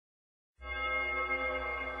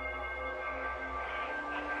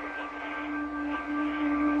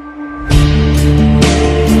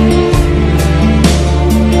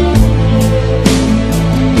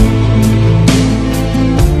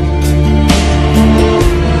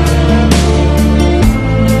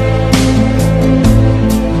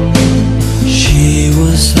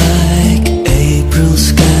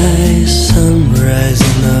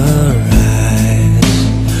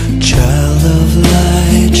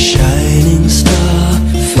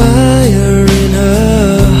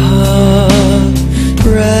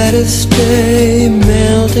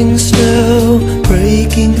melting snow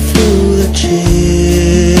breaking through the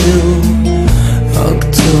chill.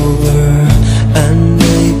 October and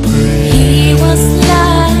April. He was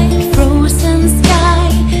like frozen sky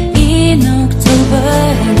in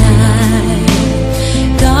October night.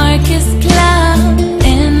 Darkest cloud,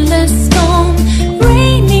 endless storm,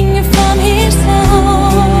 raining from his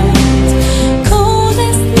heart.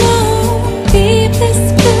 Coldest snow, deepest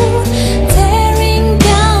blue, tearing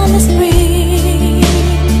down the spring.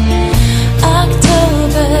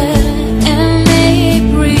 October and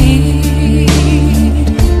April.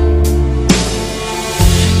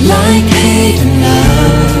 Like hate and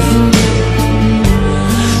love,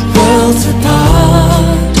 worlds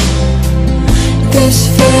apart. This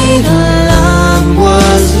fatal love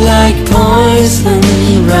was like poison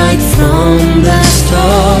right from the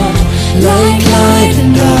start. Like light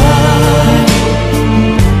and dark,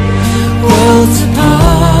 worlds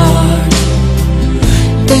apart.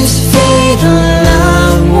 This fatal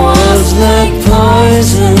love was like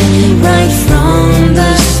poison right from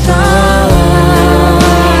the start.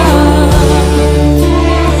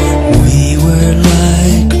 We were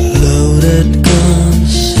like loaded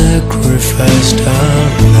guns, sacrificed our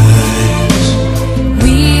lives.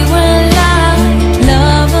 We were like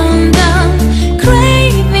love undone,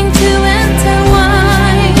 craving to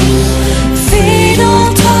intertwine. Fatal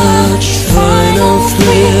touch, final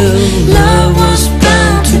thrill, love was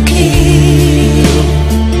bound to kill.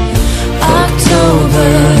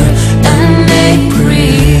 October and April.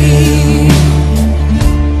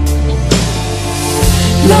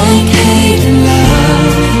 Like hate and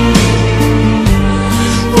love,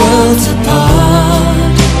 worlds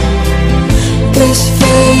apart. This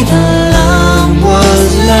fatal love was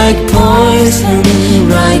like poison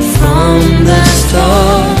right from the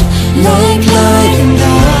start. Like light and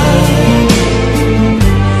dark,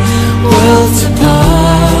 worlds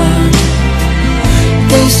apart.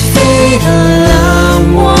 This fatal love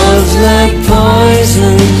was like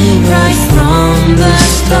poison right from the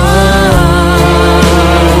start.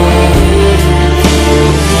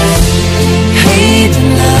 Hate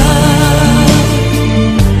and love,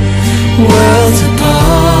 worlds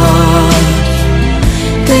apart.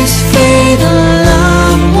 This fatal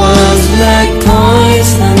love was like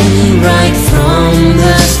poison right from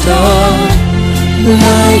the start.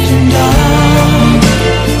 Light and dark.